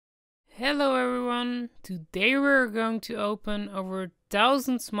Hello everyone! Today we're going to open over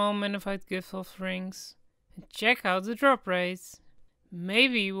 1,000 small Menaphite gift offerings and check out the drop rates.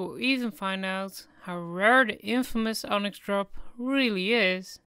 Maybe we'll even find out how rare the infamous Onyx drop really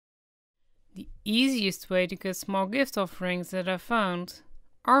is. The easiest way to get small gift offerings that I found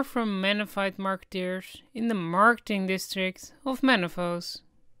are from Menaphite marketeers in the marketing district of Menaphos.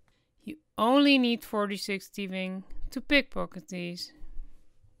 You only need 46 thieving to pickpocket these.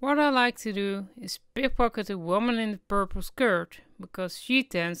 What I like to do is pickpocket a woman in the purple skirt, because she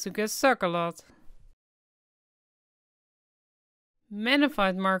tends to get stuck a lot.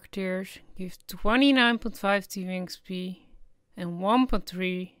 Menaphite marketeers give 29.5 thieving XP and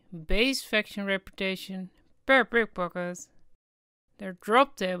 1.3 base faction reputation per pickpocket. Their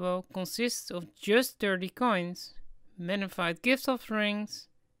drop table consists of just 30 coins, Menaphite gift offerings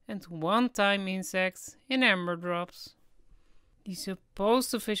and one-time insects in amber drops. The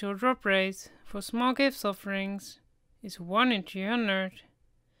supposed official drop rate for small gift offerings is 1 in 300.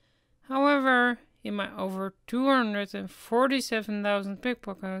 However, in my over 247,000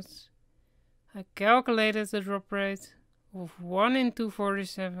 pickpockets, I calculated the drop rate of 1 in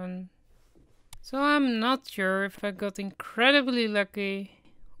 247. So I'm not sure if I got incredibly lucky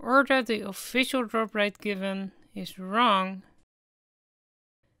or that the official drop rate given is wrong.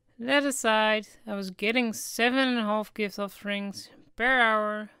 That aside, I was getting 7.5 gift offerings per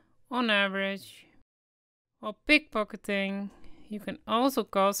hour on average. While pickpocketing, you can also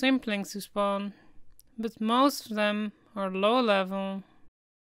cause implings to spawn, but most of them are low level.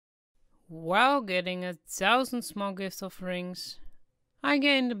 While getting 1,000 small gift offerings, I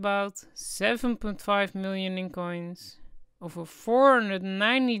gained about 7.5 million in coins, over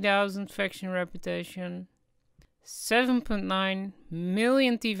 490,000 faction reputation, 7.9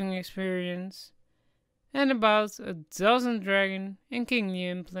 million thieving experience, and about a dozen dragon and kingly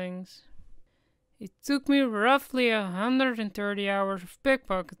implings. It took me roughly 130 hours of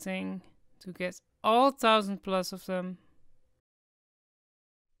pickpocketing to get all 1,000 plus of them.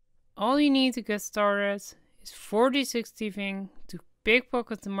 All you need to get started is 46 thieving to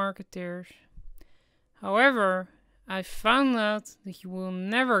pickpocket the marketeers. However, I found out that you will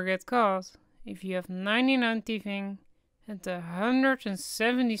never get caught if you have 99 thieving and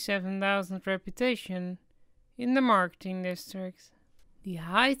 177,000 reputation in the marketing district. The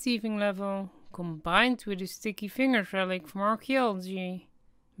high thieving level combined with the sticky fingers relic from archaeology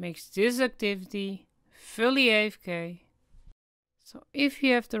makes this activity fully AFK. So if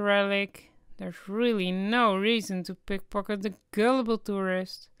you have the relic, there's really no reason to pickpocket the gullible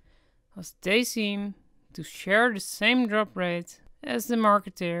tourist, as they seem to share the same drop rate as the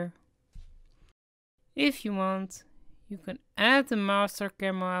marketeer. If you want, you can add the master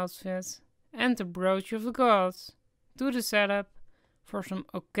camo outfit and the brooch of the gods to the setup for some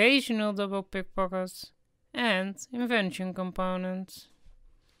occasional double pickpockets and invention components.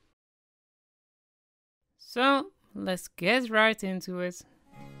 So let's get right into it.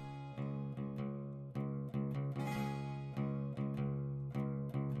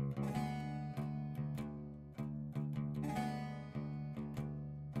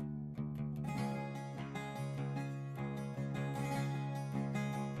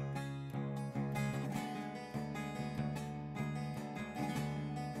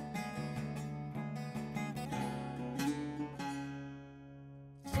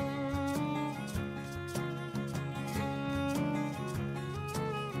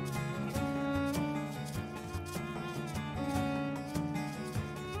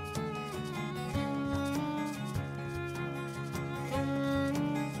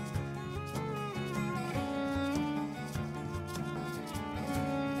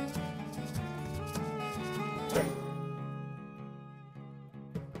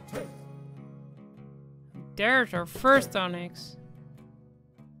 There's our first onyx.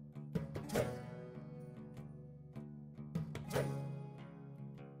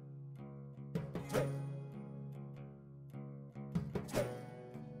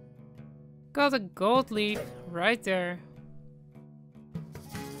 Got a gold leaf right there.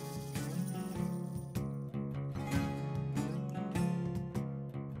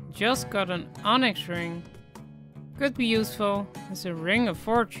 Just got an onyx ring. Could be useful as a ring of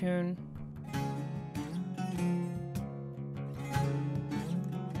fortune.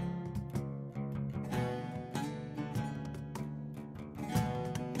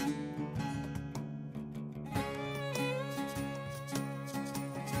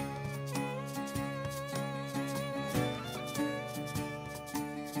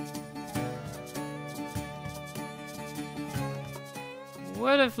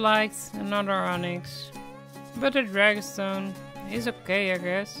 Would have liked another onyx, but the dragonstone is okay, I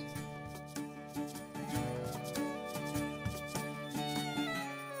guess.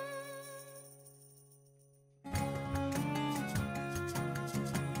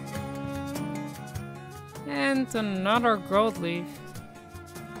 And another gold leaf.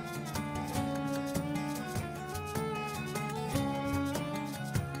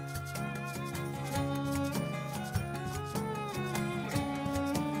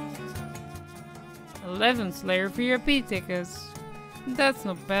 Eleven Slayer VIP tickets. That's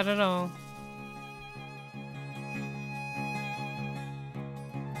not bad at all.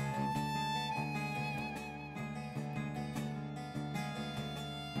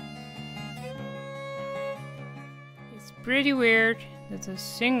 It's pretty weird that a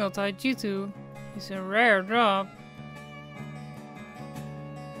single Taijutsu is a rare drop.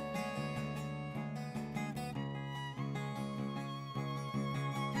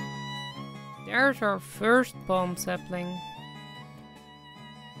 There's our first palm sapling.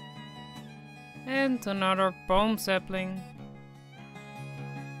 And another palm sapling.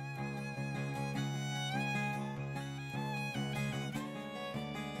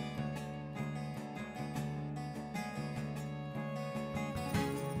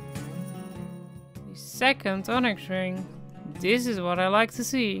 The second onyx ring. This is what I like to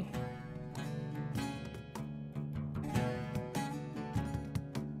see.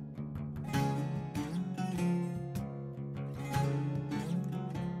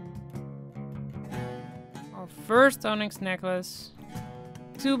 First onyx necklace.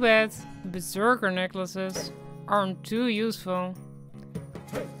 Too bad the berserker necklaces aren't too useful.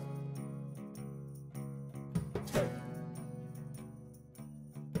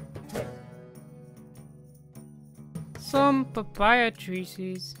 Some papaya tree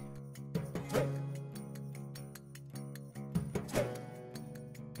seeds.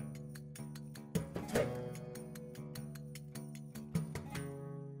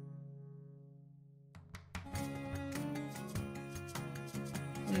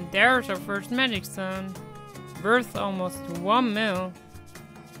 And there's our first magic stone, worth almost 1 mil.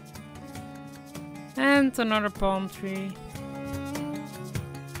 And another palm tree.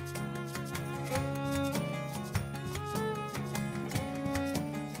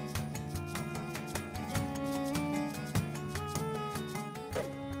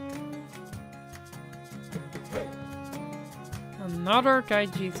 Another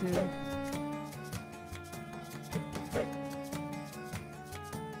Taijutsu.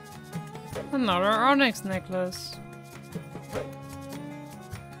 Another onyx necklace.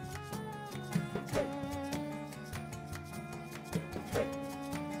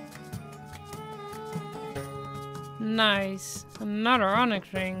 Nice, another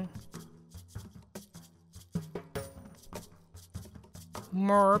onyx ring.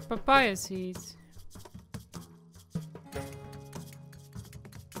 More papaya seeds.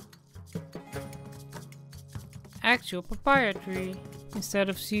 Actual papaya tree instead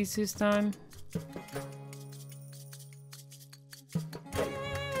of seeds this time.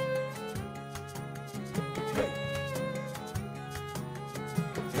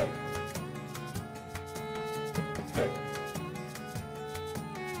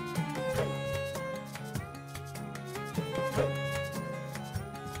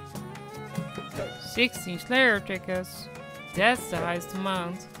 $16 Slayer tickets. That's the highest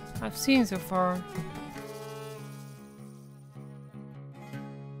amount I've seen so far.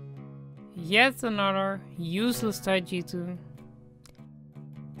 Yet another useless Taijutsu.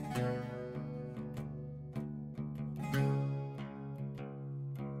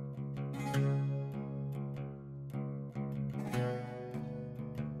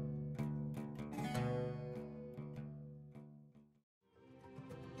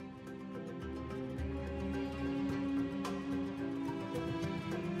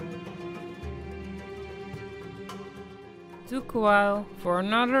 Took a while for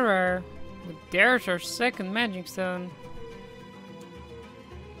another rare. But there's our second magic stone.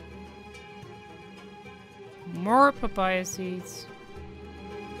 More papaya seeds.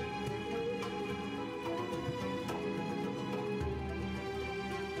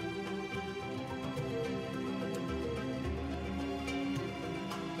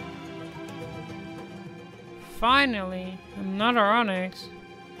 Finally, another onyx.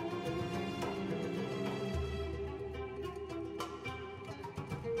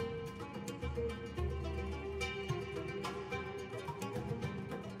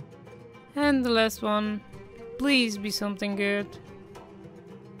 And the last one, please be something good.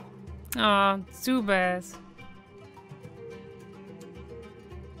 Ah, too bad.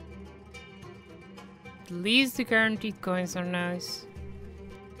 At least the guaranteed coins are nice.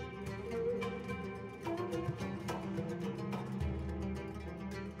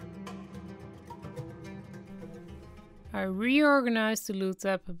 I reorganized the loot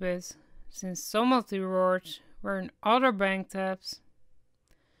tab a bit, since some of the rewards were in other bank tabs.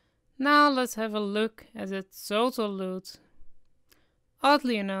 Now let's have a look at the total loot.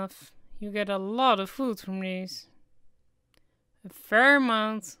 Oddly enough, you get a lot of food from these. A fair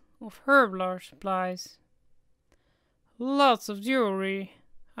amount of herbal supplies. Lots of jewelry.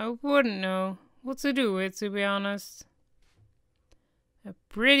 I wouldn't know what to do with, to be honest. A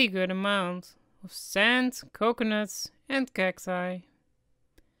pretty good amount of sand, coconuts and cacti.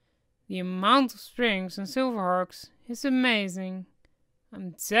 The amount of springs and silverhawks is amazing.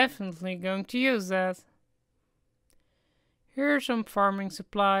 I'm definitely going to use that. Here are some farming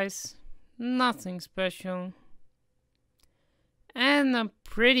supplies, nothing special. And I'm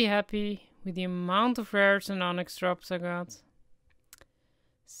pretty happy with the amount of rares and onyx drops I got.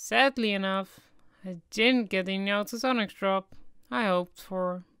 Sadly enough, I didn't get the noted onyx drop I hoped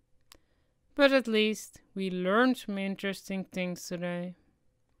for. But at least we learned some interesting things today.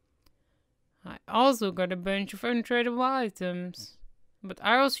 I also got a bunch of untradeable items, but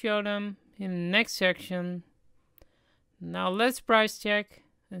I will show them in the next section. Now let's price check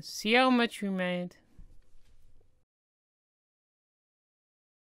and see how much we made.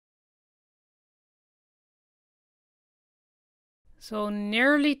 So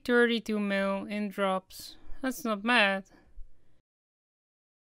nearly 32 mil in drops. That's not bad.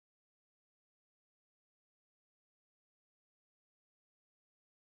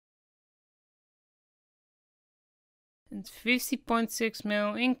 And 50.6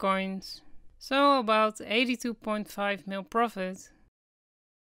 mil in coins. So about 82.5 mil profit.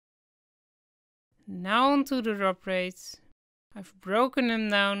 Now onto the drop rates. I've broken them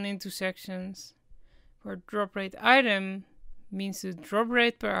down into sections. For drop rate item means the drop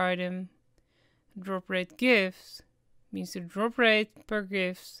rate per item. Drop rate gifts means the drop rate per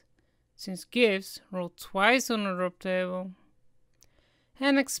gift, since gifts roll twice on the drop table.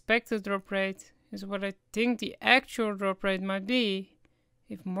 And expected drop rate is what I think the actual drop rate might be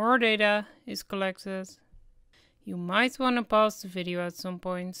if more data is collected. You might want to pause the video at some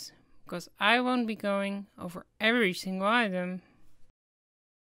points, because I won't be going over every single item.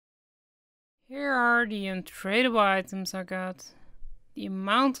 Here are the untradeable items I got. The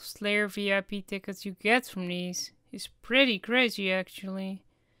amount of Slayer VIP tickets you get from these is pretty crazy actually.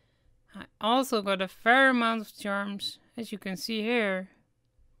 I also got a fair amount of charms, as you can see here.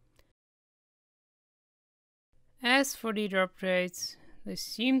 As for the drop rates, they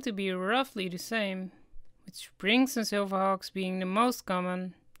seem to be roughly the same, with springs and silverhawks being the most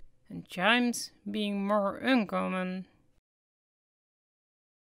common, and chimes being more uncommon.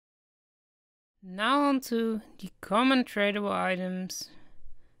 Now on to the common tradable items.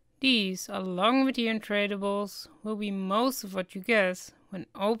 These, along with the untradables, will be most of what you get when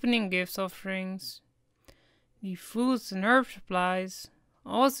opening gift offerings. The foods and herb supplies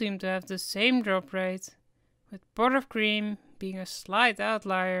all seem to have the same drop rate, with pot of cream being a slight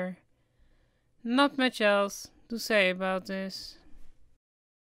outlier. Not much else to say about this.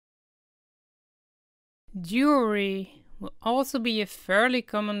 Jewelry will also be a fairly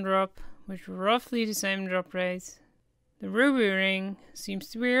common drop with roughly the same drop rate. The ruby ring seems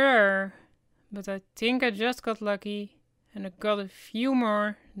to be rare, but I think I just got lucky and I got a few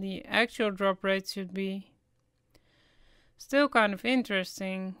more than the actual drop rate should be. Still kind of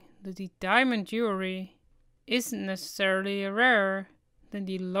interesting that the diamond jewelry isn't necessarily rarer than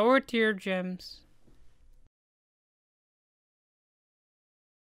the lower tier gems.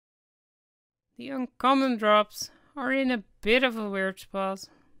 The uncommon drops are in a bit of a weird spot.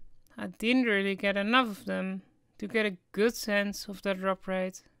 I didn't really get enough of them to get a good sense of their drop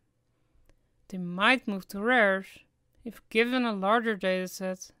rate. They might move to rares if given a larger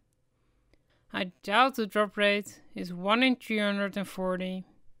dataset. I doubt the drop rate is 1 in 340,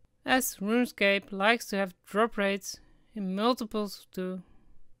 as RuneScape likes to have drop rates in multiples of 2.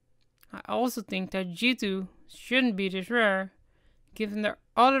 I also think that G2 shouldn't be this rare, given their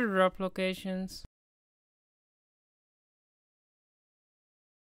other drop locations.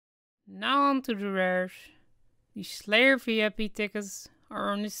 Now on to the rares. The Slayer VIP tickets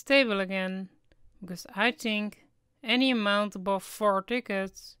are on this table again, because I think any amount above 4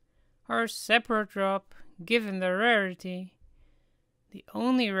 tickets are a separate drop given their rarity. The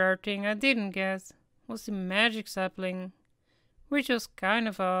only rare thing I didn't get was the magic sapling, which was kind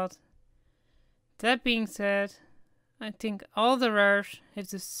of odd. That being said, I think all the rares have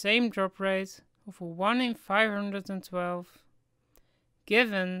the same drop rate of 1 in 512.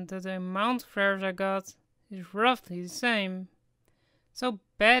 Given that the amount of rares I got is roughly the same. So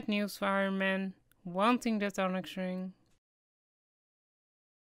bad news for Iron Man wanting that onyx ring.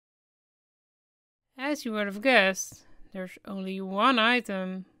 As you would have guessed, there's only one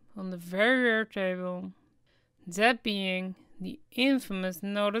item on the very rare table. That being the infamous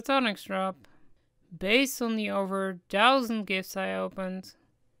Notatonics drop. Based on the over 1,000 gifts I opened,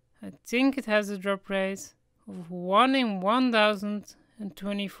 I think it has a drop rate of 1 in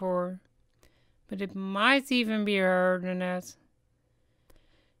 1,024, but it might even be higher than that.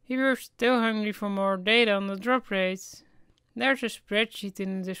 If you're still hungry for more data on the drop rates, there's a spreadsheet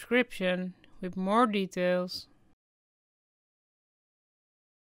in the description with more details.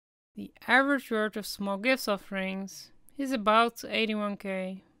 The average worth of small gift offerings is about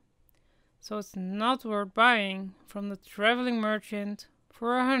 81k, so it's not worth buying from the traveling merchant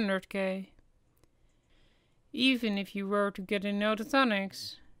for 100k. Even if you were to get a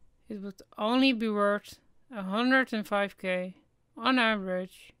Notatonics, it would only be worth 105k on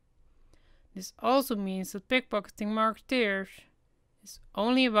average. This also means that pickpocketing marketeers is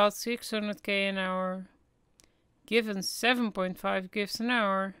only about 600k an hour, given 7.5 gifts an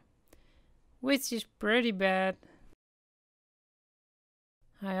hour, which is pretty bad.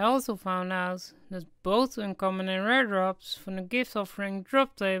 I also found out that both uncommon and rare drops from the gift offering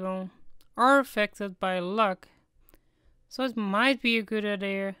drop table are affected by luck, so it might be a good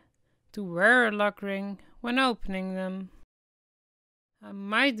idea to wear a luck ring when opening them. I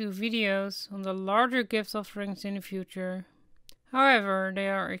might do videos on the larger gift offerings in the future, however they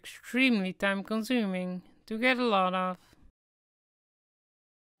are extremely time consuming to get a lot of.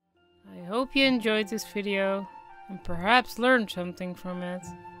 I hope you enjoyed this video and perhaps learned something from it.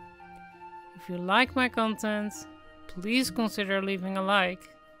 If you like my content, please consider leaving a like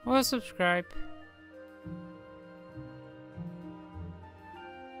or subscribe.